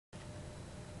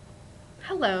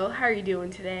Hello, how are you doing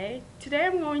today? Today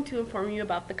I'm going to inform you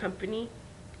about the company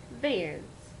Vans,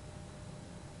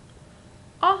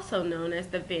 also known as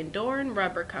the Van Doren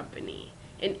Rubber Company.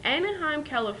 In Anaheim,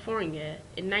 California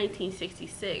in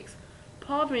 1966,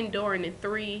 Paul Van Doren and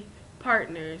three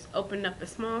partners opened up a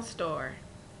small store.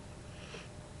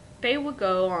 They would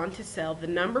go on to sell the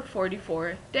number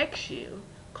 44 deck shoe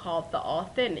called the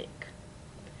Authentic.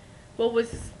 What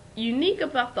was unique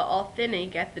about the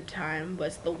Authentic at the time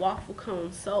was the waffle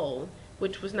cone sole,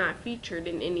 which was not featured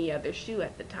in any other shoe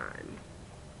at the time.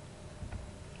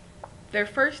 Their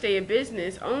first day of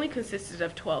business only consisted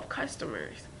of 12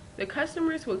 customers. The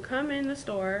customers would come in the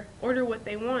store, order what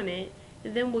they wanted,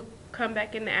 and then would come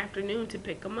back in the afternoon to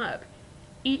pick them up.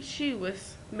 Each shoe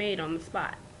was made on the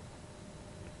spot.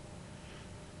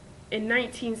 In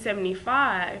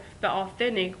 1975, the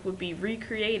Authentic would be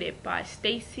recreated by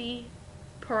Stacy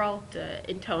Peralta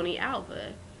and Tony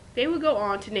Alva. They would go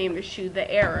on to name the shoe the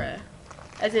Era,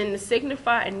 as in to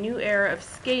signify a new era of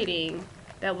skating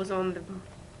that was on the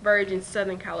verge in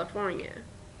Southern California.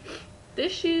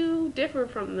 This shoe differed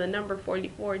from the number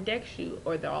 44 deck shoe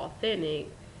or the Authentic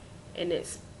in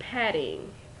its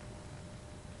padding.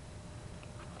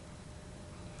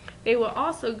 They will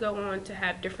also go on to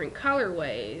have different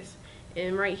colorways,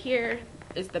 and right here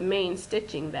is the main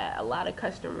stitching that a lot of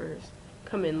customers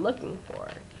come in looking for.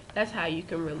 That's how you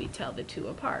can really tell the two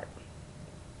apart.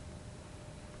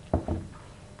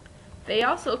 They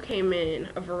also came in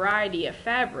a variety of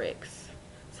fabrics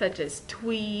such as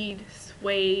tweed,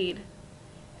 suede,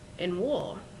 and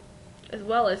wool, as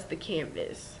well as the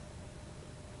canvas.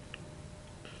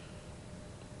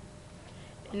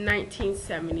 In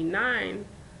 1979,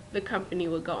 the company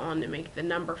would go on to make the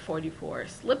number 44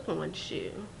 slip-on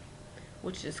shoe,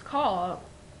 which is called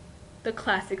the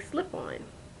Classic Slip-On.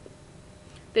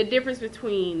 The difference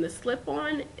between the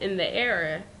slip-on and the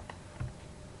Era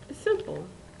is simple.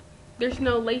 There's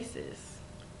no laces.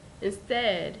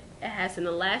 Instead, it has an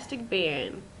elastic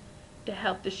band to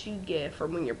help the shoe get for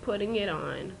when you're putting it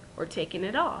on or taking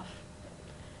it off.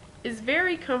 It's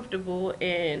very comfortable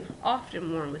and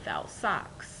often worn without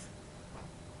socks.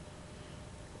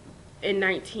 In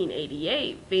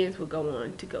 1988, Vans would go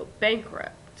on to go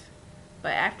bankrupt.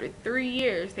 But after 3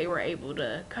 years, they were able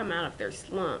to come out of their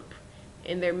slump,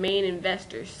 and their main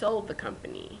investors sold the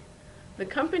company. The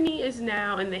company is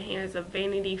now in the hands of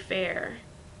Vanity Fair.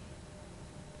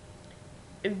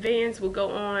 And Vans will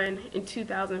go on in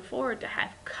 2004 to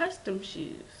have custom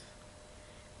shoes.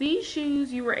 These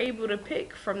shoes you were able to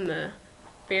pick from the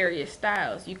various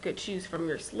styles. You could choose from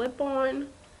your slip-on,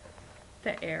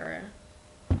 the Era,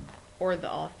 or the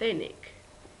Authentic.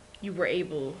 You were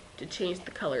able to change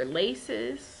the color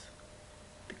laces,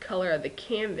 the color of the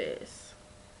canvas,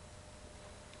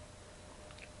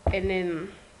 and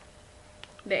then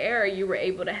the Era you were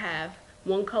able to have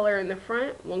one color in the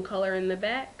front, one color in the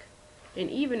back, and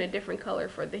even a different color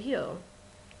for the heel.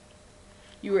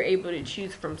 You were able to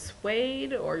choose from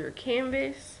suede or your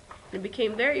canvas. It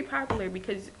became very popular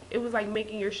because it was like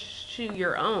making your shoe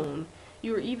your own.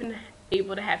 You were even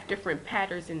able to have different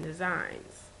patterns and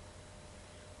designs.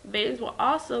 Vans will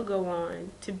also go on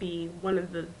to be one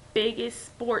of the biggest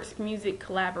sports music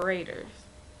collaborators.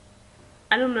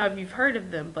 I don't know if you've heard of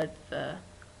them, but the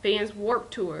Vans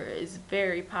Warped Tour is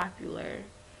very popular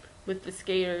with the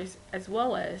skaters as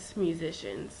well as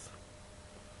musicians.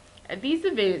 At these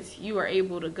events, you are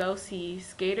able to go see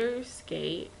skaters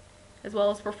skate as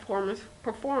well as performers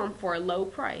perform for a low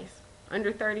price,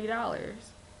 under $30.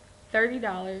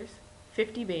 $30,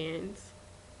 50 bands.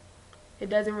 It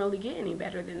doesn't really get any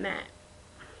better than that.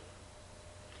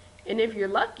 And if you're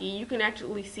lucky, you can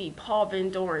actually see Paul Van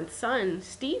Doren's son,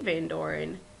 Steve Van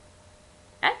Doren,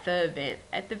 at the event,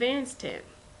 at the Vans tent.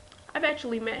 I've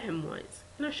actually met him once,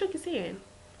 and I shook his hand.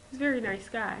 He's a very nice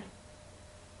guy.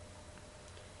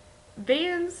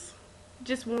 Vans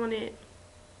just wanted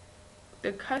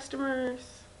the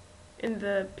customers and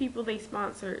the people they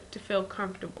sponsored to feel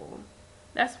comfortable.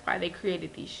 That's why they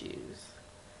created these shoes.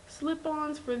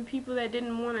 Slip-ons for the people that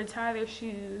didn't want to tie their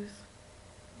shoes.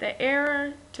 The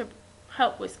Era to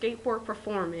help with skateboard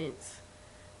performance.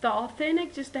 The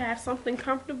Authentic just to have something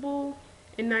comfortable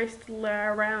and nice to lie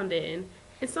around in.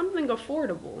 And something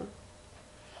affordable.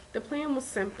 The plan was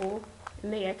simple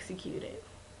and they executed.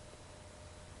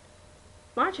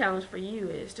 My challenge for you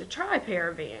is to try a pair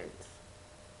of Vans.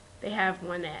 They have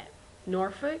one at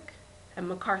Norfolk, at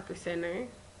MacArthur Center,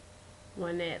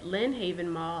 one at Lynn Haven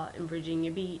Mall in Virginia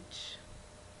Beach,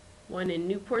 one in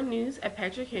Newport News at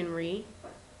Patrick Henry,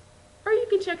 or you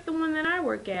can check the one that I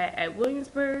work at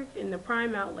Williamsburg in the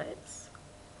Prime Outlets.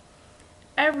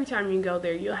 every time you go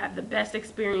there, you'll have the best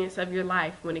experience of your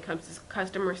life when it comes to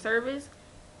customer service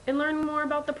and learning more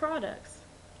about the products.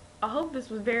 I hope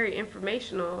this was very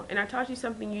informational and I taught you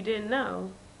something you didn't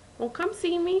know. Well, come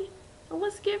see me and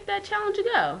let's give that challenge a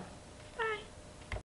go.